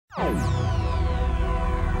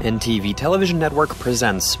NTV Television Network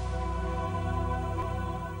presents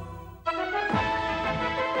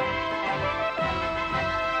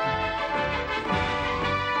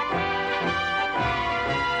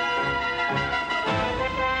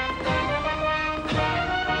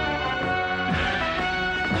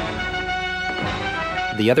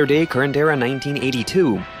The Other Day, Current Era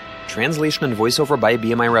 1982. Translation and voiceover by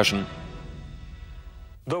BMI Russian.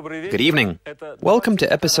 Good evening. Welcome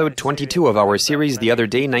to episode 22 of our series The Other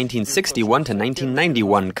Day 1961 to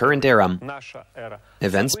 1991, Current Era.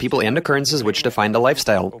 Events, people, and occurrences which define the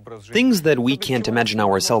lifestyle. Things that we can't imagine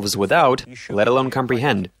ourselves without, let alone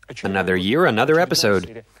comprehend. Another year, another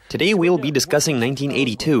episode. Today we'll be discussing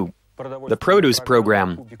 1982. The Produce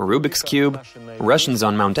Program, Rubik's Cube, Russians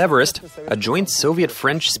on Mount Everest, a joint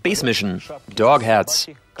Soviet-French space mission, dog hats,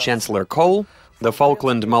 Chancellor Kohl, the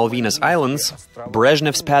Falkland Islands,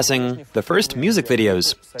 Brezhnev's passing, the first music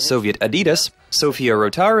videos, Soviet Adidas, Sofia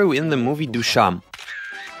Rotaru in the movie Dousha.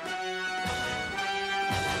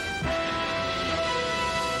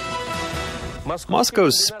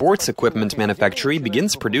 Moscow's sports equipment manufactory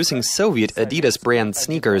begins producing Soviet Adidas brand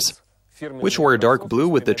sneakers, which were dark blue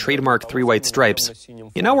with the trademark 3 white stripes.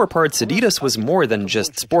 In our parts, Adidas was more than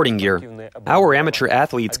just sporting gear. Our amateur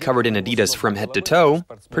athletes covered in Adidas from head to toe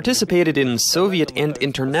participated in Soviet and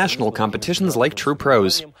international competitions like true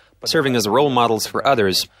pros, serving as role models for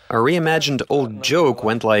others. A reimagined old joke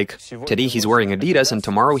went like, today he's wearing Adidas and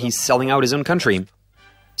tomorrow he's selling out his own country.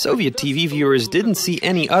 Soviet TV viewers didn't see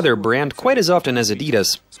any other brand quite as often as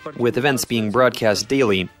Adidas, with events being broadcast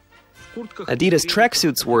daily. Adidas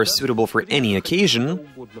tracksuits were suitable for any occasion,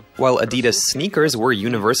 while Adidas sneakers were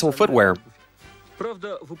universal footwear.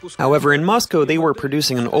 However, in Moscow they were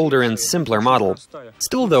producing an older and simpler model.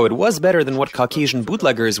 Still though, it was better than what Caucasian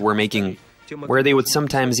bootleggers were making, where they would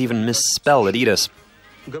sometimes even misspell Adidas.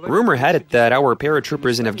 Rumor had it that our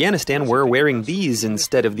paratroopers in Afghanistan were wearing these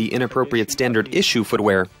instead of the inappropriate standard issue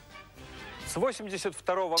footwear.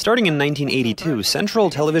 Starting in 1982, Central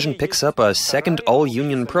Television picks up a second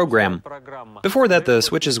all-union program. Before that, the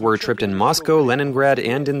switches were tripped in Moscow, Leningrad,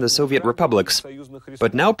 and in the Soviet republics.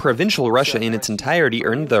 But now provincial Russia in its entirety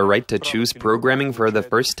earned the right to choose programming for the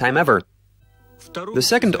first time ever. The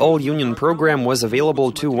second all-union program was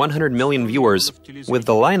available to 100 million viewers, with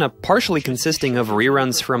the lineup partially consisting of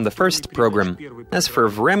reruns from the first program. As for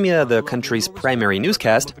Vremya, the country's primary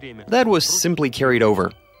newscast, that was simply carried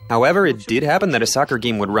over. However, it did happen that a soccer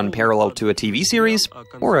game would run parallel to a TV series,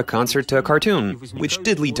 or a concert to a cartoon, which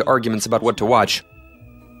did lead to arguments about what to watch.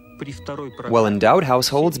 Well-endowed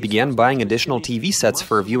households began buying additional TV sets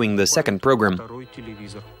for viewing the second program.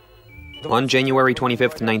 On January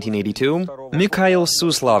 25, 1982, Mikhail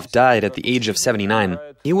Suslov died at the age of 79.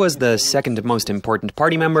 He was the second most important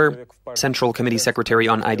party member, Central Committee Secretary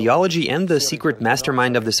on Ideology, and the secret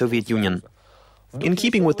mastermind of the Soviet Union. In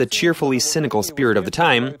keeping with the cheerfully cynical spirit of the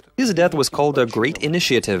time, his death was called a great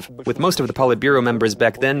initiative, with most of the Politburo members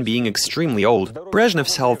back then being extremely old.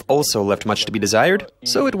 Brezhnev's health also left much to be desired,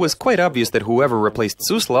 so it was quite obvious that whoever replaced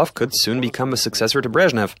Suslov could soon become a successor to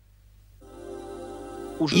Brezhnev.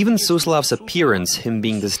 Even Suslov's appearance, him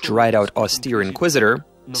being this dried-out austere inquisitor,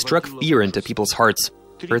 struck fear into people's hearts.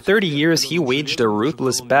 For 30 years, he waged a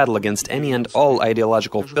ruthless battle against any and all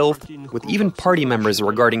ideological filth, with even party members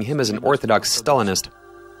regarding him as an orthodox Stalinist.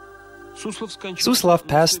 Suslov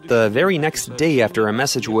passed the very next day after a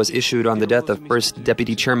message was issued on the death of first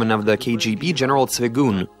deputy chairman of the KGB, General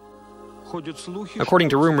Tsvegun. According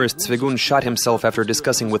to rumors, Tsvegun shot himself after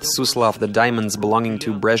discussing with Suslov the diamonds belonging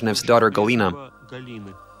to Brezhnev's daughter Galina.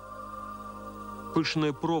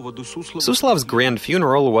 Suslov's grand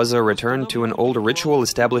funeral was a return to an old ritual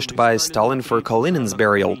established by Stalin for Kalinin's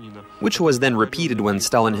burial, which was then repeated when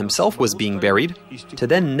Stalin himself was being buried, to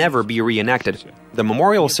then never be reenacted. The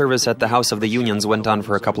memorial service at the House of the Unions went on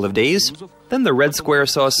for a couple of days, then the Red Square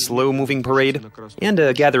saw a slow-moving parade, and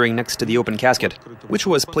a gathering next to the open casket, which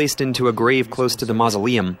was placed into a grave close to the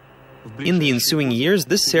mausoleum. In the ensuing years,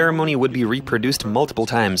 this ceremony would be reproduced multiple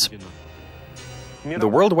times. The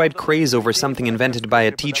worldwide craze over something invented by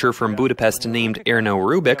a teacher from Budapest named Erno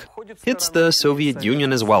Rubik hits the Soviet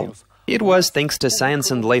Union as well. It was thanks to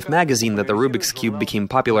Science and Life magazine that the Rubik's Cube became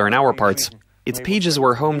popular in our parts. Its pages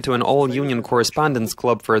were home to an all-union correspondence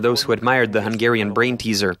club for those who admired the Hungarian brain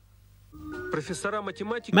teaser.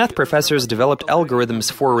 Math professors developed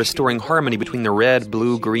algorithms for restoring harmony between the red,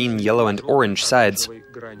 blue, green, yellow, and orange sides.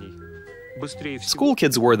 School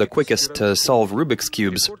kids were the quickest to solve Rubik's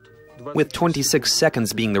Cubes, with 26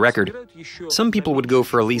 seconds being the record. Some people would go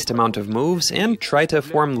for a least amount of moves and try to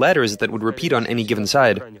form letters that would repeat on any given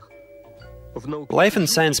side. Life and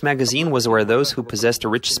Science magazine was where those who possessed a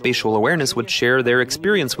rich spatial awareness would share their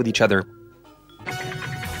experience with each other.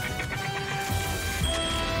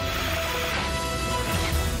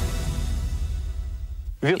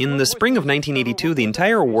 In the spring of 1982, the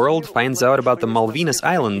entire world finds out about the Malvinas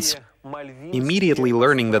Islands, immediately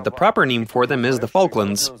learning that the proper name for them is the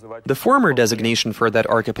Falklands. The former designation for that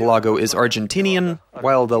archipelago is Argentinian,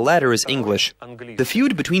 while the latter is English. The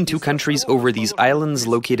feud between two countries over these islands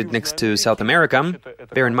located next to South America,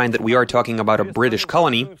 bear in mind that we are talking about a British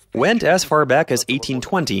colony, went as far back as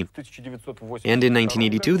 1820. And in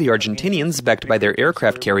 1982, the Argentinians, backed by their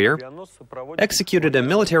aircraft carrier, executed a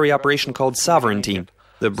military operation called Sovereignty.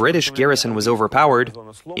 The British garrison was overpowered,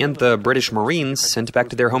 and the British Marines sent back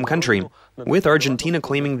to their home country, with Argentina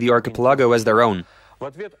claiming the archipelago as their own.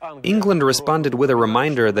 England responded with a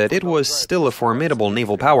reminder that it was still a formidable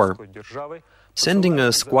naval power, sending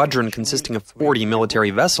a squadron consisting of 40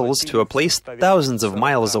 military vessels to a place thousands of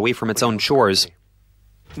miles away from its own shores.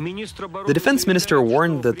 The defense minister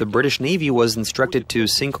warned that the British Navy was instructed to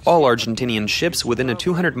sink all Argentinian ships within a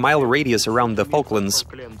 200-mile radius around the Falklands.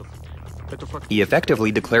 He effectively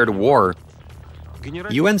declared war.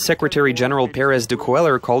 UN Secretary-General Pérez de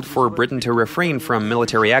Cuéllar called for Britain to refrain from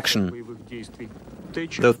military action,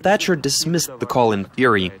 though Thatcher dismissed the call in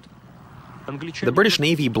fury. The British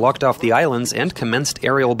Navy blocked off the islands and commenced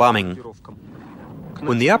aerial bombing.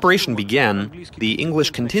 When the operation began, the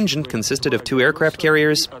English contingent consisted of 2 aircraft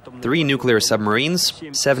carriers, 3 nuclear submarines,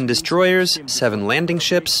 7 destroyers, 7 landing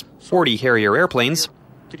ships, 40 Harrier airplanes,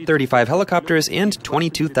 35 helicopters, and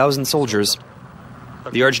 22,000 soldiers.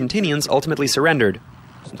 The Argentinians ultimately surrendered.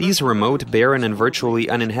 These remote, barren, and virtually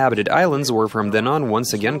uninhabited islands were from then on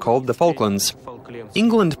once again called the Falklands.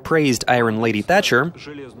 England praised Iron Lady Thatcher,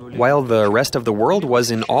 while the rest of the world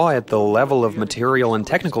was in awe at the level of material and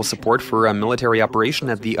technical support for a military operation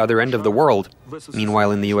at the other end of the world.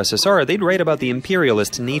 Meanwhile, in the USSR, they'd write about the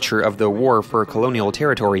imperialist nature of the war for colonial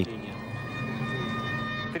territory.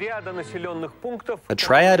 A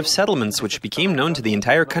triad of settlements which became known to the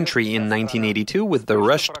entire country in 1982 with the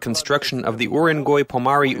rushed construction of the Urengoi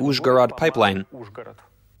Pomari Uzhgorod pipeline.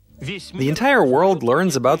 The entire world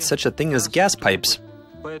learns about such a thing as gas pipes.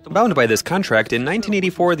 Bound by this contract, in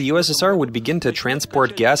 1984 the USSR would begin to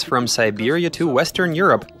transport gas from Siberia to Western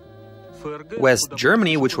Europe. West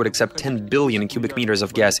Germany, which would accept 10 billion cubic meters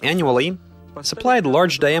of gas annually, supplied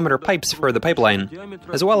large-diameter pipes for the pipeline,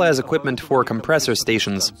 as well as equipment for compressor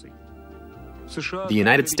stations. The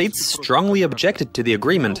United States strongly objected to the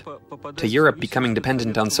agreement, to Europe becoming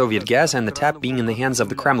dependent on Soviet gas and the tap being in the hands of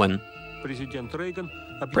the Kremlin.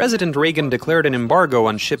 President Reagan declared an embargo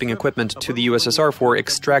on shipping equipment to the USSR for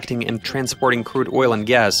extracting and transporting crude oil and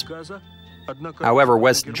gas. However,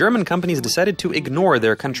 West German companies decided to ignore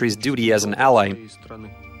their country's duty as an ally.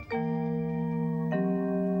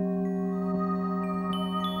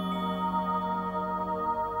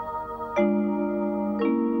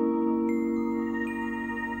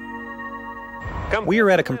 We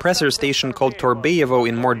are at a compressor station called Torbeyevo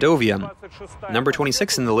in Mordovia, number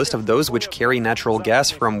 26 in the list of those which carry natural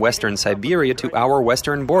gas from western Siberia to our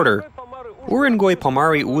western border. Urengoi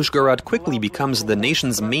Pomari Uzhgorod quickly becomes the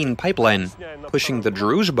nation's main pipeline, pushing the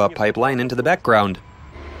Druzhba pipeline into the background.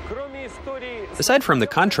 Aside from the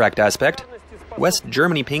contract aspect, West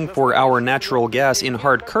Germany paying for our natural gas in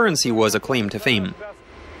hard currency was a claim to fame,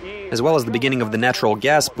 as well as the beginning of the natural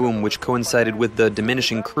gas boom which coincided with the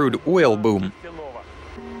diminishing crude oil boom.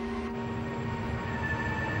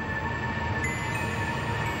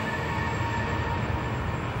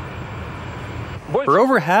 For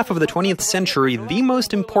over half of the 20th century, the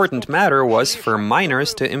most important matter was for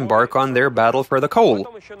miners to embark on their battle for the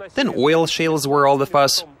coal. Then oil shales were all the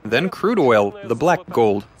fuss, then crude oil, the black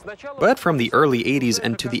gold. But from the early 80s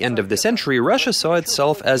and to the end of the century, Russia saw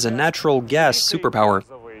itself as a natural gas superpower.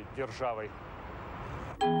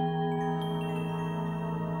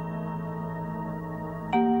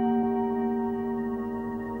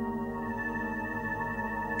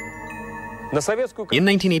 In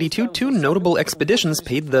 1982, 2 notable expeditions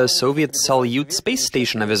paid the Soviet Salyut space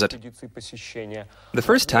station a visit. The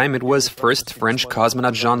first time it was first French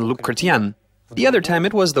cosmonaut Jean-Luc Chrétien. The other time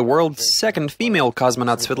it was the world's second female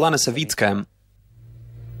cosmonaut Svetlana Savitskaya.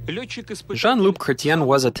 Jean-Luc Chrétien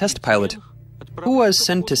was a test pilot who was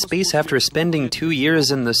sent to space after spending 2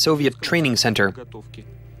 years in the Soviet training center.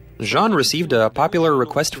 Jean received a popular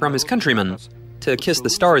request from his countrymen to kiss the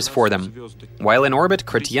stars for them. While in orbit,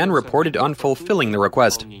 Chrétien reported on fulfilling the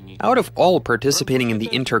request. Out of all participating in the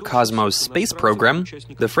Intercosmos space program,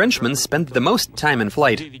 the Frenchman spent the most time in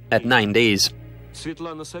flight, at 9 days.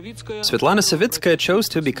 Svetlana Savitskaya chose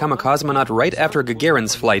to become a cosmonaut right after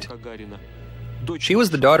Gagarin's flight. She was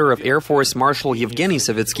the daughter of Air Force Marshal Yevgeny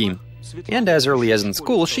Savitsky, and as early as in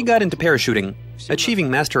school, she got into parachuting, achieving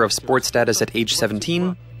Master of Sport status at age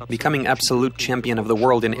 17, becoming absolute champion of the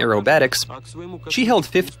world in aerobatics. She held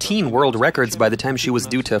 15 world records by the time she was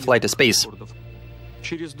due to fly to space.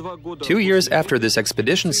 2 years after this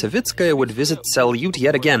expedition, Savitskaya would visit Salyut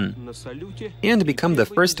yet again, and become the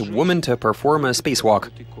first woman to perform a spacewalk.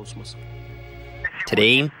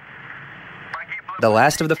 Today, the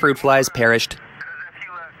last of the fruit flies perished.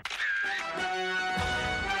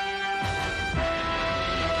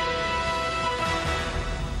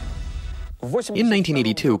 In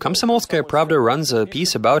 1982, Komsomolskaya Pravda runs a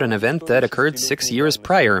piece about an event that occurred 6 years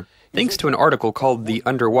prior. Thanks to an article called The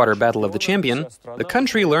Underwater Battle of the Champion, the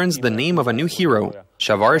country learns the name of a new hero,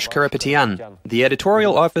 Shavarsh Karapetyan. The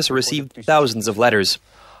editorial office received thousands of letters.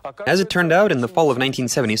 As it turned out, in the fall of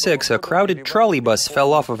 1976, a crowded trolley bus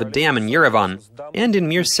fell off of a dam in Yerevan, and in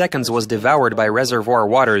mere seconds was devoured by reservoir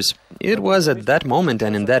waters. It was at that moment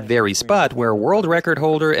and in that very spot where world record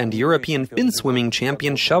holder and European fin swimming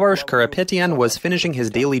champion Shavarsh Karapetyan was finishing his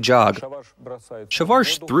daily jog.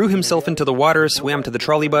 Shavarsh threw himself into the water, swam to the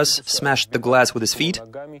trolley bus, smashed the glass with his feet,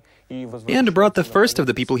 and brought the first of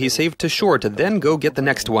the people he saved to shore to then go get the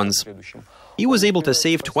next ones. He was able to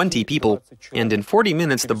save 20 people, and in 40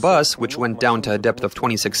 minutes the bus, which went down to a depth of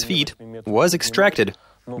 26 feet, was extracted.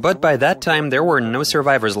 But by that time there were no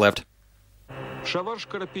survivors left. Shavarsh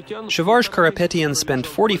Karapetyan spent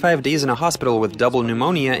 45 days in a hospital with double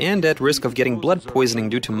pneumonia and at risk of getting blood poisoning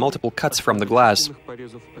due to multiple cuts from the glass.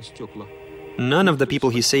 None of the people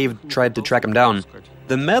he saved tried to track him down.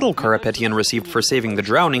 The medal Karapetyan received for saving the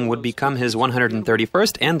drowning would become his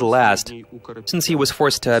 131st and last, since he was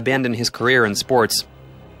forced to abandon his career in sports.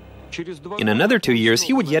 In another 2 years,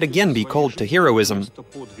 he would yet again be called to heroism,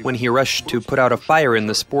 when he rushed to put out a fire in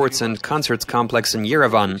the sports and concerts complex in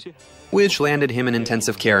Yerevan, which landed him in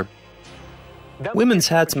intensive care. Women's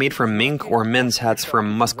hats made from mink or men's hats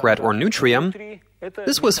from muskrat or nutria,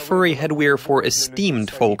 this was furry headwear for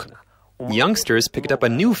esteemed folk. Youngsters picked up a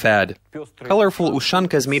new fad, colorful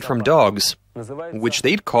ushankas made from dogs, which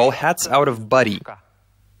they'd call hats out of buddy.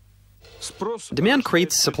 Demand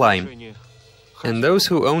creates supply, and those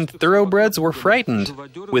who owned thoroughbreds were frightened,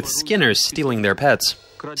 with skinners stealing their pets.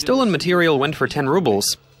 Stolen material went for 10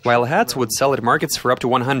 rubles, while hats would sell at markets for up to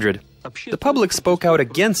 100. The public spoke out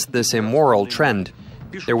against this immoral trend.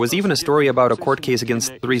 There was even a story about a court case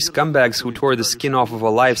against 3 scumbags who tore the skin off of a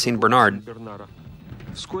live St. Bernard.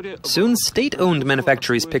 Soon, state-owned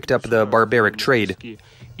manufacturers picked up the barbaric trade,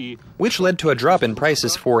 which led to a drop in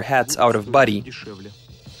prices for hats out of buddy.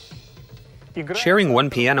 Sharing one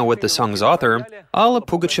piano with the song's author, Alla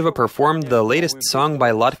Pugacheva performed the latest song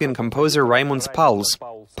by Latvian composer Raimonds.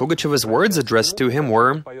 Pugacheva's words addressed to him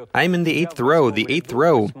were, "I'm in the 8th row, the 8th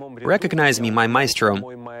row. Recognize me, my maestro."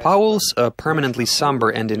 Pauls, a permanently somber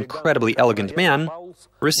and incredibly elegant man,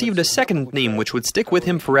 received a second name which would stick with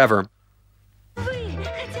him forever.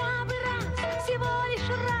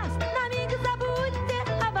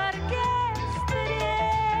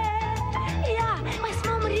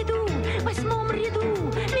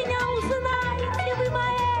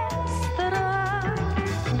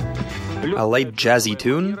 A light jazzy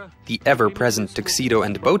tune, the ever-present tuxedo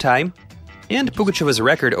and bow tie, and Pugacheva's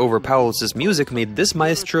record over Pauls' music made this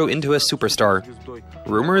maestro into a superstar.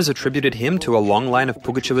 Rumors attributed him to a long line of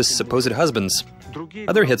Pugacheva's supposed husbands.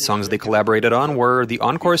 Other hit songs they collaborated on were the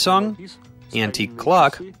Encore song, Antique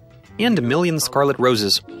Clock, and Million Scarlet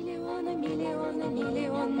Roses.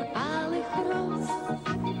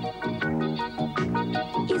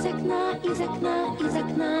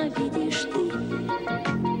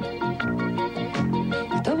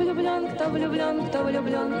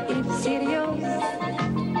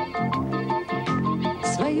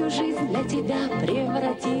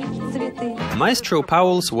 Maestro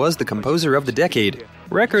Pauls was the composer of the decade.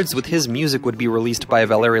 Records with his music would be released by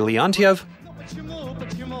Valery Leontiev,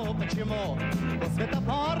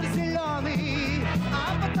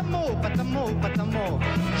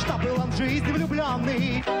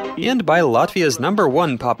 and by Latvia's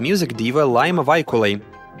 #1 pop music diva Laima Vaikule.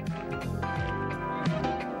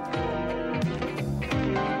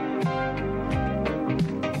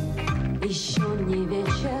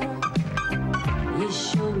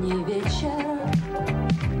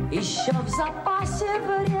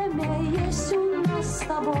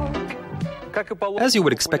 As you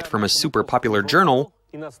would expect from a super popular journal,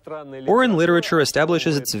 foreign literature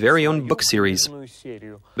establishes its very own book series.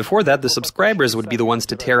 Before that, the subscribers would be the ones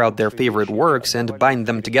to tear out their favorite works and bind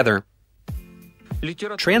them together.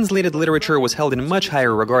 Translated literature was held in much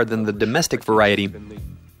higher regard than the domestic variety.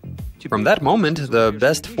 From that moment, the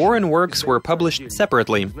best foreign works were published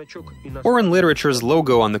separately. Foreign literature's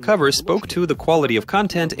logo on the cover spoke to the quality of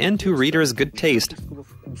content and to readers' good taste.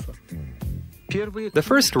 The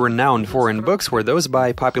first renowned foreign books were those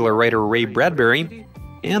by popular writer Ray Bradbury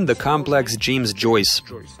and the complex James Joyce.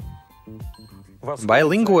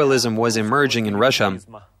 Bilingualism was emerging in Russia.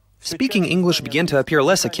 Speaking English began to appear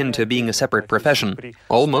less akin to being a separate profession,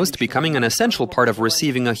 almost becoming an essential part of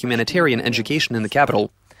receiving a humanitarian education in the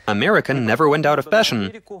capital. American never went out of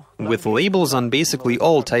fashion, with labels on basically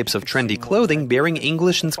all types of trendy clothing bearing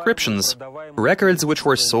English inscriptions. Records which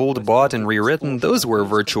were sold, bought, and rewritten, those were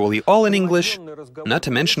virtually all in English, not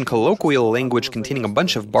to mention colloquial language containing a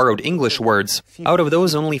bunch of borrowed English words. Out of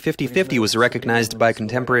those, only 50-50 was recognized by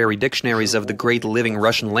contemporary dictionaries of the great living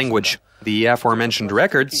Russian language. The aforementioned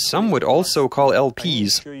records, some would also call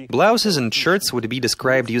LPs. Blouses and shirts would be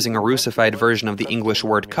described using a Russified version of the English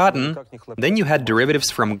word cotton. Then you had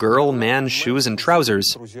derivatives from girl, man, shoes, and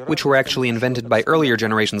trousers, which were actually invented by earlier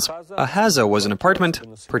generations. A haza was an apartment,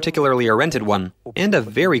 particularly a rented one, and a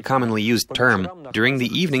very commonly used term. During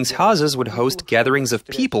the evenings, hazas would host gatherings of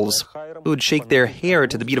peoples who would shake their hair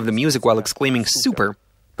to the beat of the music while exclaiming "super."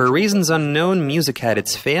 For reasons unknown, music had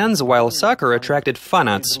its fans, while soccer attracted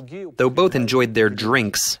fanats, though both enjoyed their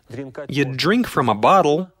drinks. You'd drink from a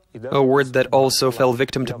bottle, a word that also fell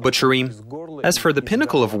victim to butchery. As for the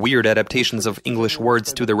pinnacle of weird adaptations of English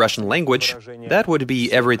words to the Russian language, that would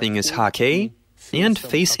be "everything is hockey" and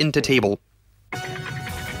 "face into table."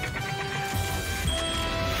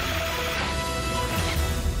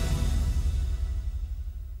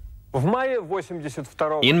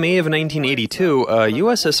 In May of 1982, a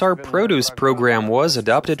USSR produce program was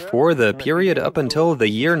adopted for the period up until the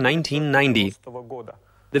year 1990.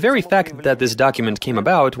 The very fact that this document came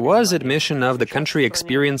about was admission of the country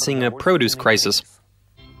experiencing a produce crisis.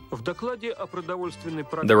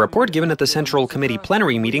 The report given at the Central Committee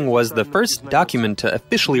plenary meeting was the first document to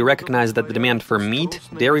officially recognize that the demand for meat,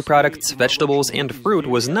 dairy products, vegetables, and fruit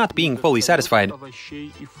was not being fully satisfied.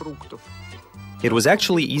 It was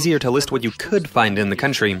actually easier to list what you could find in the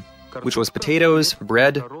country, which was potatoes,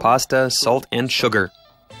 bread, pasta, salt, and sugar.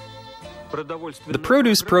 The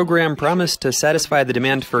produce program promised to satisfy the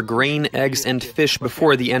demand for grain, eggs, and fish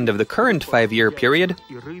before the end of the current 5-year period,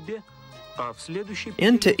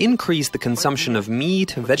 and to increase the consumption of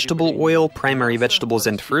meat, vegetable oil, primary vegetables,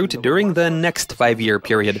 and fruit during the next 5-year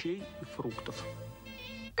period.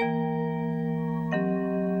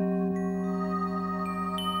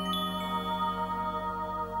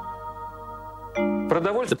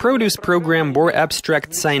 The produce program bore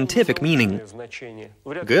abstract scientific meaning.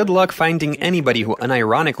 Good luck finding anybody who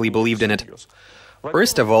unironically believed in it.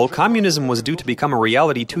 First of all, communism was due to become a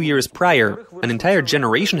reality 2 years prior. An entire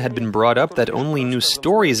generation had been brought up that only knew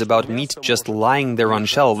stories about meat just lying there on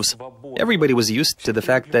shelves. Everybody was used to the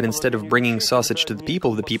fact that instead of bringing sausage to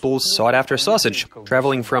the people sought after sausage,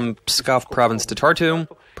 traveling from Pskov province to Tartu,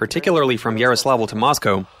 particularly from Yaroslavl to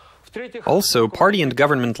Moscow. Also, party and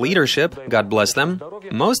government leadership, God bless them,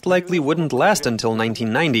 most likely wouldn't last until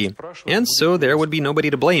 1990, and so there would be nobody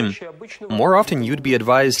to blame. More often you'd be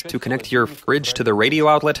advised to connect your fridge to the radio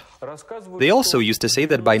outlet. They also used to say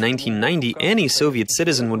that by 1990 any Soviet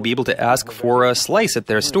citizen would be able to ask for a slice at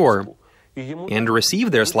their store, and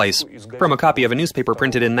receive their slice from a copy of a newspaper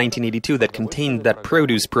printed in 1982 that contained that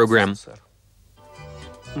produce program.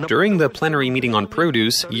 During the plenary meeting on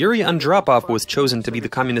produce, Yuri Andropov was chosen to be the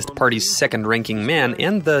Communist Party's second-ranking man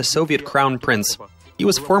and the Soviet Crown Prince. He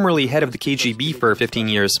was formerly head of the KGB for 15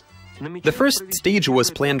 years. The first stage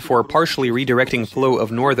was planned for partially redirecting flow of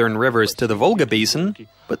northern rivers to the Volga basin,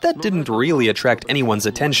 but that didn't really attract anyone's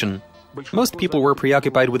attention. Most people were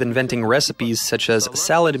preoccupied with inventing recipes such as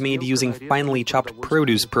salad made using finely chopped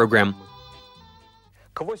produce program.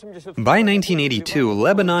 By 1982,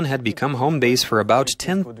 Lebanon had become home base for about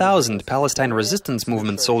 10,000 Palestine resistance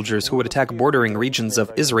movement soldiers who would attack bordering regions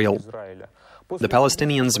of Israel. The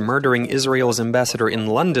Palestinians murdering Israel's ambassador in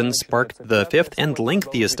London sparked the fifth and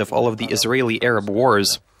lengthiest of all of the Israeli-Arab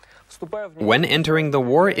wars. When entering the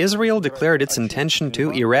war, Israel declared its intention to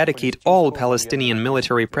eradicate all Palestinian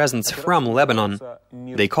military presence from Lebanon.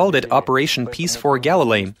 They called it Operation Peace for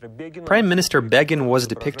Galilee. Prime Minister Begin was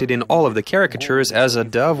depicted in all of the caricatures as a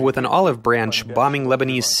dove with an olive branch bombing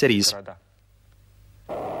Lebanese cities.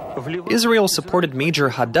 Israel supported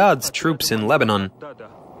Major Haddad's troops in Lebanon,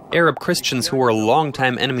 Arab Christians who were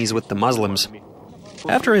longtime enemies with the Muslims.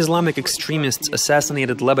 After Islamic extremists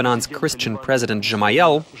assassinated Lebanon's Christian president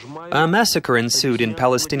Gemayel, a massacre ensued in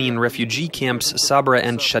Palestinian refugee camps Sabra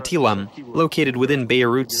and Shatila, located within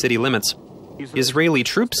Beirut city limits. Israeli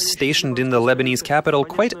troops stationed in the Lebanese capital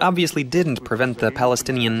quite obviously didn't prevent the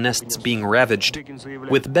Palestinian nests being ravaged,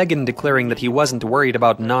 with Begin declaring that he wasn't worried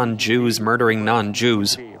about non-Jews murdering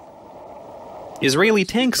non-Jews. Israeli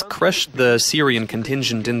tanks crushed the Syrian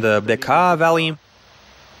contingent in the Bekaa Valley.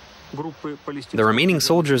 The remaining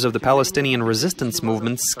soldiers of the Palestinian resistance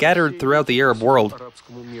movement scattered throughout the Arab world.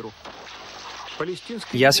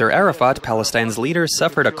 Yasser Arafat, Palestine's leader,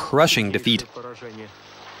 suffered a crushing defeat.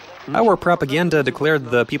 Our propaganda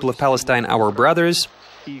declared the people of Palestine our brothers,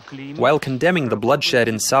 while condemning the bloodshed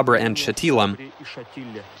in Sabra and Shatila.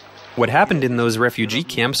 What happened in those refugee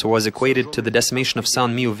camps was equated to the decimation of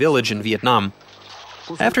San Miu village in Vietnam.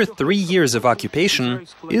 After 3 years of occupation,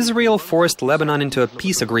 Israel forced Lebanon into a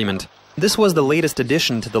peace agreement. This was the latest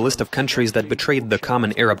addition to the list of countries that betrayed the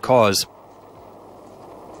common Arab cause.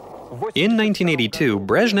 In 1982,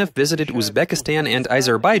 Brezhnev visited Uzbekistan and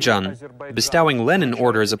Azerbaijan, bestowing Lenin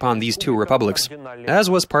orders upon these two republics. As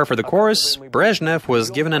was par for the course, Brezhnev was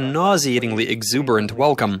given a nauseatingly exuberant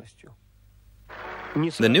welcome.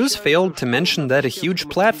 The news failed to mention that a huge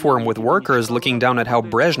platform with workers looking down at how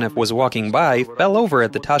Brezhnev was walking by fell over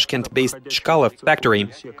at the Tashkent-based Chkalov factory.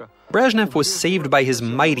 Brezhnev was saved by his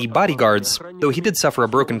mighty bodyguards, though he did suffer a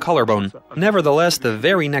broken collarbone. Nevertheless, the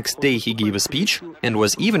very next day he gave a speech, and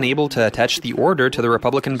was even able to attach the order to the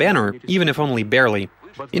Republican banner, even if only barely.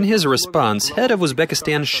 In his response, head of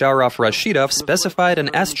Uzbekistan Shavarsh Rashidov specified an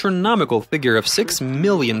astronomical figure of 6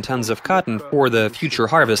 million tons of cotton for the future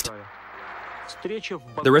harvest.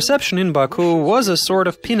 The reception in Baku was a sort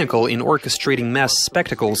of pinnacle in orchestrating mass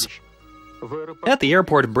spectacles. At the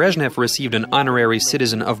airport, Brezhnev received an honorary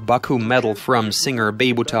Citizen of Baku medal from singer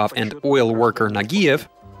Beybutov and oil worker Nagiev.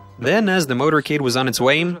 Then, as the motorcade was on its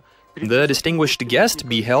way, the distinguished guest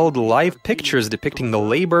beheld live pictures depicting the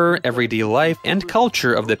labor, everyday life, and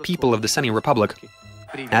culture of the people of the Sunny Republic.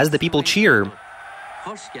 As the people cheer,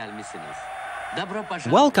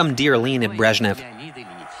 "Welcome, dear Leonid Brezhnev."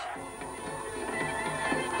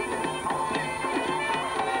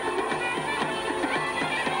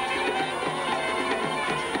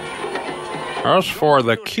 As for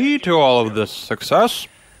the key to all of this success,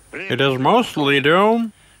 it is mostly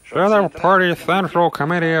due to the Party Central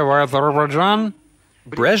Committee of Azerbaijan.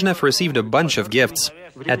 Brezhnev received a bunch of gifts.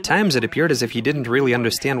 At times it appeared as if he didn't really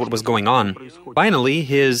understand what was going on. Finally,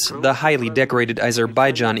 the highly decorated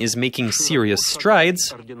Azerbaijan is making serious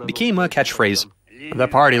strides, became a catchphrase. The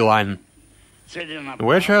party line,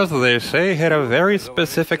 which, as they say, had a very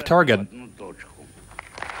specific target.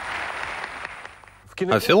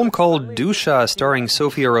 A film called Dousha, starring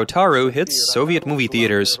Sofia Rotaru, hits Soviet movie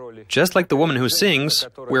theaters. Just like The Woman Who Sings,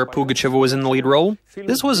 where Pugacheva was in the lead role,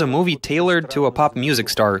 this was a movie tailored to a pop music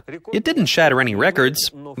star. It didn't shatter any records,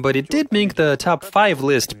 but it did make the top 5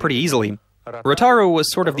 list pretty easily. Rotaru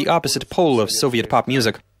was sort of the opposite pole of Soviet pop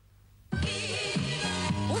music.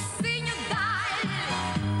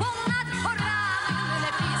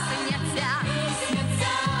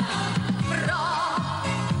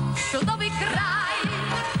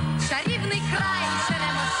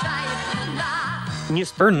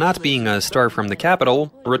 For not being a star from the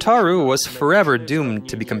capital, Rotaru was forever doomed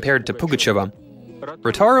to be compared to Pugacheva.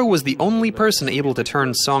 Rotaru was the only person able to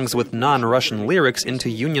turn songs with non-Russian lyrics into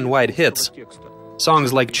union-wide hits.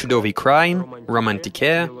 Songs like Chudovi Cry,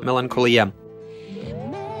 Romantike, Melancholia.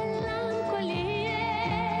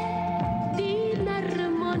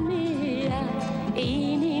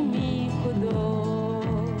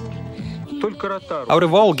 Out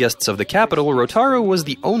of all guests of the capital, Rotaru was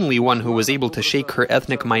the only one who was able to shake her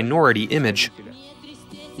ethnic minority image.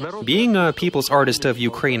 Being a people's artist of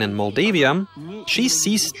Ukraine and Moldavia, she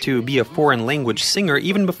ceased to be a foreign language singer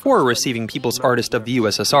even before receiving People's Artist of the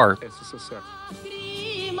USSR.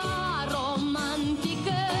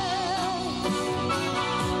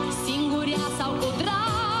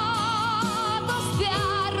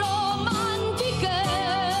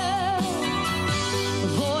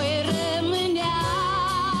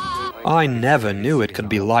 I never knew it could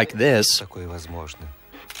be like this.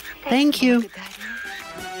 Thank you.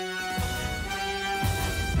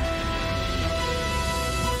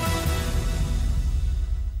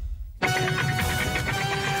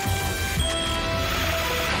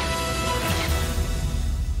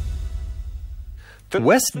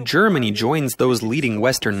 West Germany joins those leading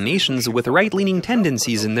Western nations with right-leaning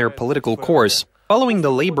tendencies in their political course. Following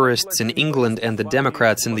the Laborists in England and the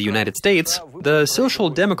Democrats in the United States, the Social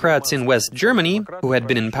Democrats in West Germany, who had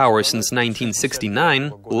been in power since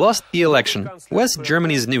 1969, lost the election. West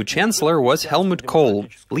Germany's new chancellor was Helmut Kohl,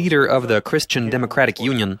 leader of the Christian Democratic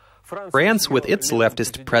Union. France, with its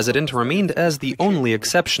leftist president, remained as the only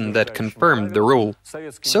exception that confirmed the rule.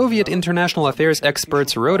 Soviet international affairs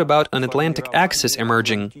experts wrote about an Atlantic axis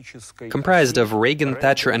emerging, comprised of Reagan,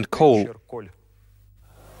 Thatcher and Kohl.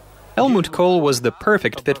 Helmut Kohl was the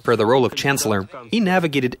perfect fit for the role of chancellor. He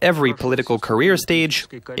navigated every political career stage,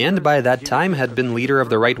 and by that time had been leader of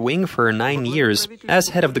the right wing for 9 years. As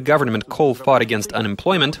head of the government, Kohl fought against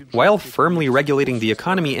unemployment, while firmly regulating the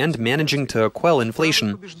economy and managing to quell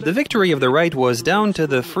inflation. The victory of the right was down to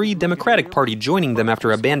the Free Democratic Party joining them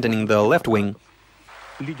after abandoning the left wing.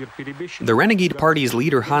 The Renegade Party's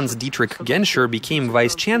leader Hans-Dietrich Genscher became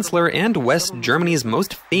vice-chancellor and West Germany's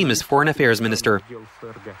most famous foreign affairs minister.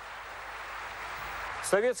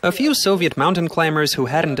 A few Soviet mountain climbers who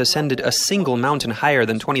hadn't ascended a single mountain higher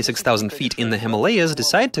than 26,000 feet in the Himalayas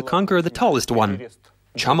decided to conquer the tallest one,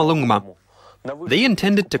 Chomolungma. They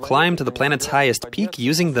intended to climb to the planet's highest peak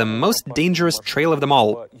using the most dangerous trail of them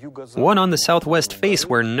all, one on the southwest face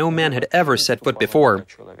where no man had ever set foot before.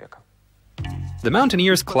 The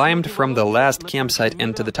mountaineers climbed from the last campsite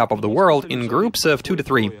and to the top of the world in groups of 2 to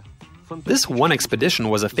 3. This one expedition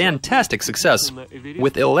was a fantastic success,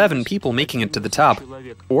 with 11 people making it to the top,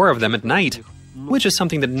 4 of them at night, which is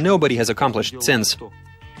something that nobody has accomplished since.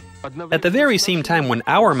 At the very same time when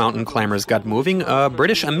our mountain climbers got moving, a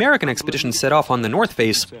British-American expedition set off on the north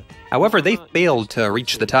face. However, they failed to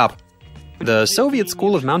reach the top. The Soviet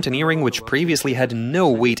school of mountaineering, which previously had no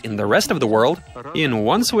weight in the rest of the world, in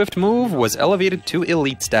one swift move was elevated to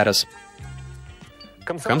elite status.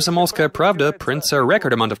 Komsomolskaya Pravda prints a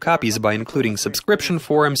record amount of copies by including subscription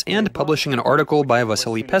forums and publishing an article by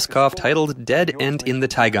Vasily Peskov titled Dead End in the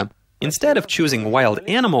Taiga. Instead of choosing wild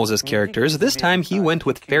animals as characters, this time he went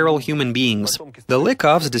with feral human beings. The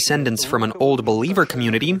Lykovs, descendants from an Old Believer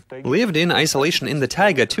community, lived in isolation in the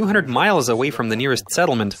taiga 200 miles away from the nearest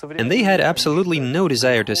settlement, and they had absolutely no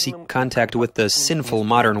desire to seek contact with the sinful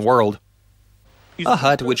modern world. A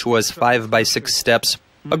hut which was 5 by 6 steps.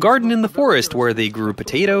 A garden in the forest where they grew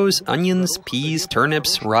potatoes, onions, peas,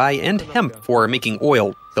 turnips, rye, and hemp for making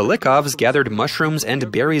oil. The Lykovs gathered mushrooms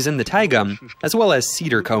and berries in the taiga, as well as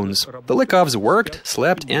cedar cones. The Lykovs worked,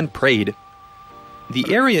 slept, and prayed.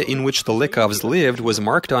 The area in which the Lykovs lived was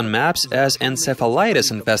marked on maps as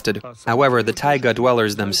encephalitis infested. However, the taiga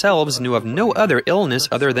dwellers themselves knew of no other illness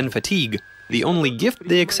other than fatigue. The only gift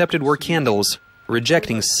they accepted were candles,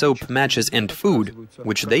 rejecting soap, matches, and food,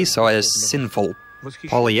 which they saw as sinful.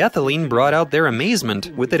 Polyethylene brought out their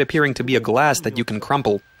amazement, with it appearing to be a glass that you can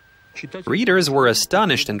crumple. Readers were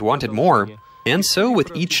astonished and wanted more, and so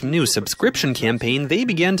with each new subscription campaign they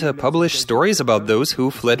began to publish stories about those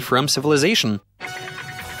who fled from civilization.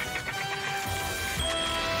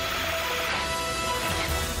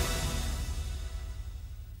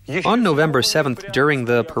 On November 7th, during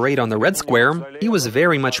the parade on the Red Square, he was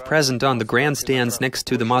very much present on the grandstands next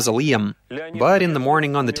to the mausoleum. But in the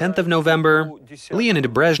morning on the 10th of November,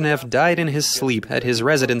 Leonid Brezhnev died in his sleep at his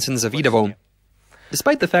residence in Zavidovo.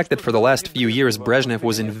 Despite the fact that for the last few years Brezhnev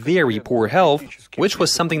was in very poor health, which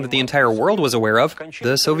was something that the entire world was aware of,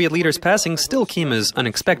 the Soviet leader's passing still came as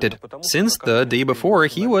unexpected, since the day before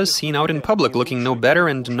he was seen out in public looking no better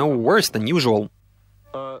and no worse than usual.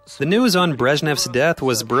 The news on Brezhnev's death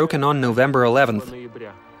was broken on November 11th.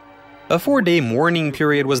 A 4-day mourning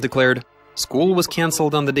period was declared. School was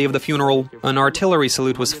cancelled on the day of the funeral. An artillery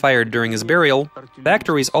salute was fired during his burial.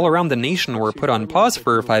 Factories all around the nation were put on pause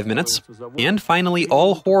for 5 minutes. And finally,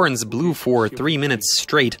 all horns blew for 3 minutes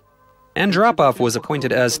straight. Andropov was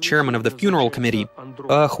appointed as chairman of the funeral committee.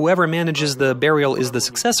 Whoever manages the burial is the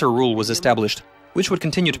successor rule was established, which would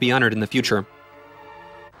continue to be honored in the future.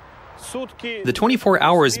 The 24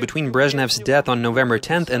 hours between Brezhnev's death on November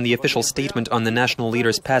 10th and the official statement on the national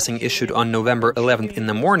leader's passing issued on November 11th in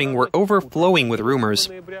the morning were overflowing with rumors.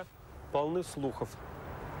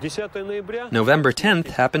 November 10th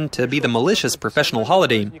happened to be the militia's professional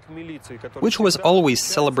holiday, which was always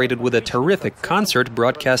celebrated with a terrific concert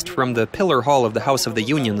broadcast from the Pillar Hall of the House of the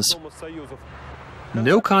Unions.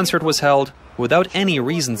 No concert was held, without any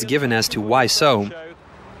reasons given as to why so.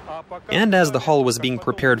 And as the hall was being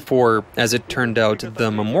prepared for, as it turned out,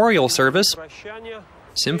 the memorial service,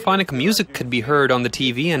 symphonic music could be heard on the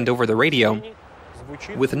TV and over the radio,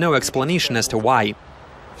 with no explanation as to why.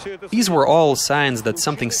 These were all signs that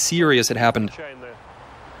something serious had happened.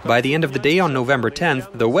 By the end of the day on November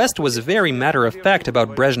 10th, the West was very matter-of-fact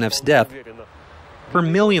about Brezhnev's death. For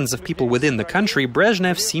millions of people within the country,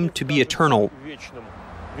 Brezhnev seemed to be eternal.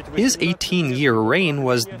 His 18-year reign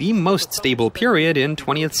was the most stable period in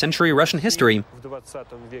 20th century Russian history.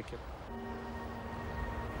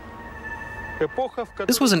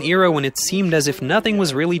 This was an era when it seemed as if nothing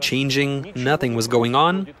was really changing, nothing was going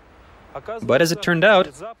on, But as it turned out,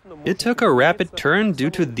 it took a rapid turn due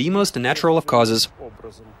to the most natural of causes.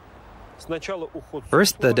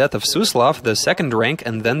 First, the death of Suslov, the second rank,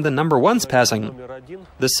 and then the number one's passing.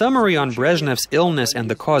 The summary on Brezhnev's illness and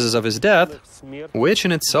the causes of his death, which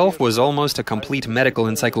in itself was almost a complete medical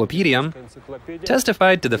encyclopedia,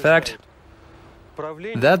 testified to the fact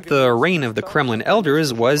that the reign of the Kremlin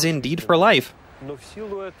elders was indeed for life,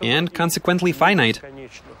 and consequently finite.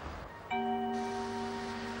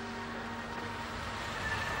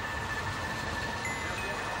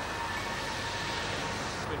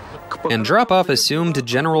 Andropov assumed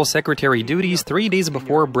General Secretary duties 3 days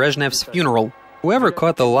before Brezhnev's funeral. Whoever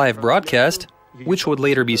caught the live broadcast, which would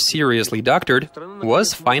later be seriously doctored,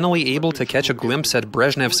 was finally able to catch a glimpse at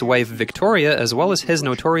Brezhnev's wife Victoria as well as his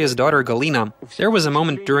notorious daughter Galina. There was a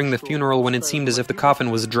moment during the funeral when it seemed as if the coffin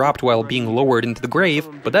was dropped while being lowered into the grave,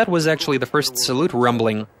 but that was actually the first salute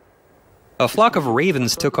rumbling. A flock of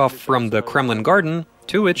ravens took off from the Kremlin garden,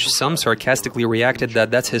 to which some sarcastically reacted that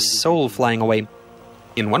that's his soul flying away.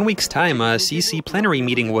 In 1 week's time, a CC plenary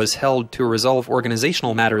meeting was held to resolve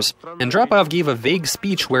organizational matters. Andropov gave a vague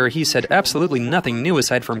speech where he said absolutely nothing new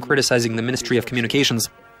aside from criticizing the Ministry of Communications.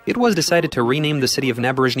 It was decided to rename the city of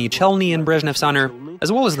Nabrizhny Chelny in Brezhnev's honor,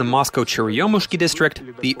 as well as the Moscow Cheryomushki district,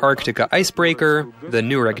 the Arctica icebreaker, the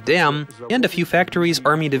Nurek Dam, and a few factories,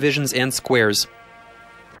 army divisions, and squares.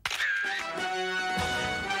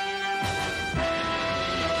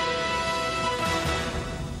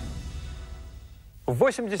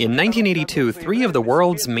 In 1982, 3 of the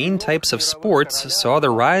world's main types of sports saw the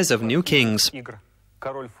rise of new kings.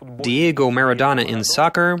 Diego Maradona in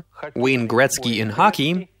soccer, Wayne Gretzky in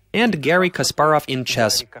hockey, and Garry Kasparov in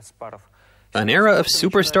chess. An era of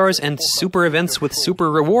superstars and super events with super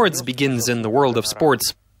rewards begins in the world of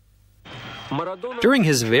sports. During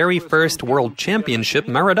his very first World Championship,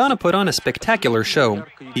 Maradona put on a spectacular show.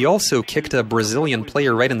 He also kicked a Brazilian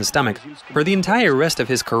player right in the stomach. For the entire rest of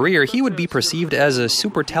his career, he would be perceived as a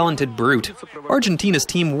super talented brute. Argentina's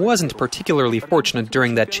team wasn't particularly fortunate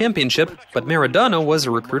during that championship, but Maradona was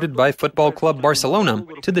recruited by football club Barcelona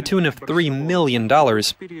to the tune of $3 million,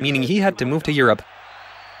 meaning he had to move to Europe.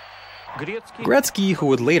 Gretzky, who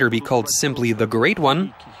would later be called simply the Great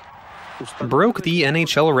One, broke the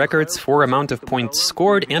NHL records for amount of points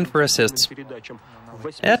scored and for assists,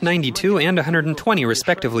 at 92 and 120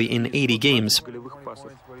 respectively in 80 games.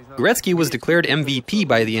 Gretzky was declared MVP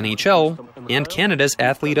by the NHL and Canada's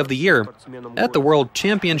Athlete of the Year. At the World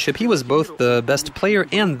Championship, he was both the best player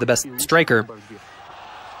and the best striker.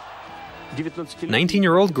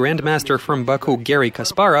 19-year-old Grandmaster from Baku Garry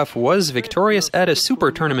Kasparov was victorious at a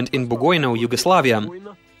super tournament in Bugojno, Yugoslavia,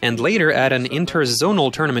 and later at an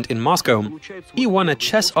interzonal tournament in Moscow. He won a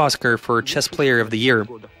chess Oscar for Chess Player of the Year.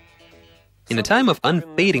 In a time of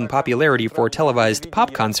unfading popularity for televised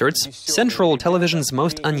pop concerts, Central Television's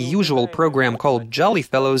most unusual program called Jolly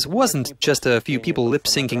Fellows wasn't just a few people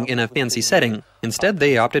lip-syncing in a fancy setting. Instead,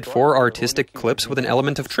 they opted for artistic clips with an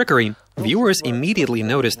element of trickery. Viewers immediately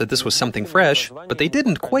noticed that this was something fresh, but they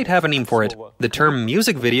didn't quite have a name for it. The term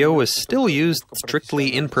music video was still used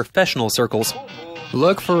strictly in professional circles.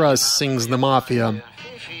 "Look for us," sings the Mafia.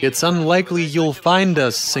 "It's unlikely you'll find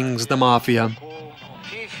us," sings the Mafia.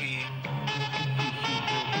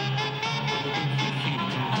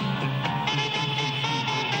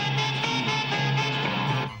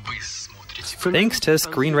 Thanks to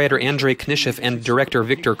screenwriter Andrei Knishev and director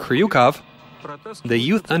Viktor Kryukov, the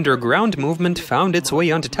youth underground movement found its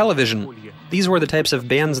way onto television. These were the types of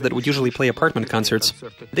bands that would usually play apartment concerts.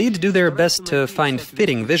 They'd do their best to find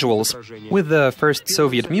fitting visuals, with the first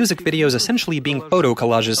Soviet music videos essentially being photo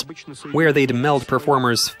collages, where they'd meld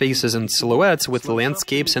performers' faces and silhouettes with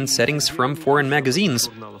landscapes and settings from foreign magazines.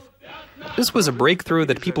 This was a breakthrough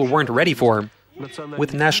that people weren't ready for,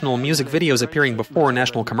 with national music videos appearing before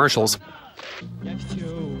national commercials.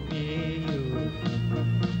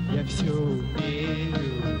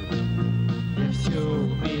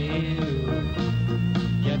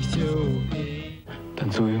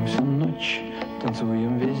 Танцуем всю ночь,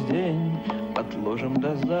 танцуем весь день, отложим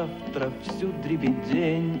до завтра всю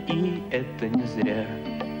дребедень, и это не зря.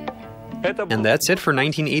 And that's it for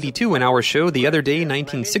 1982 in our show The Other Day,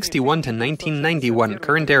 1961 to 1991,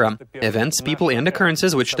 current era. Events, people, and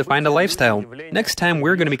occurrences which defined a lifestyle. Next time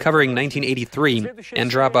we're going to be covering 1983,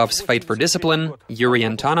 Andropov's fight for discipline, Yuri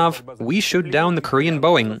Antonov, We Shoot Down the Korean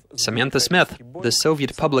Boeing, Samantha Smith, the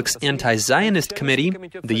Soviet Public's Anti-Zionist Committee,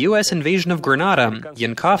 the U.S. invasion of Grenada,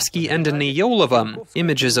 Yankovsky and Neyolova,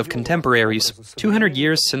 images of contemporaries, 200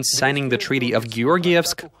 years since signing the Treaty of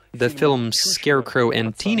Georgievsk, the films Scarecrow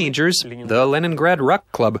and Teenagers, the Leningrad Rock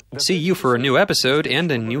Club. See you for a new episode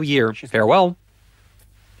and a new year. Farewell.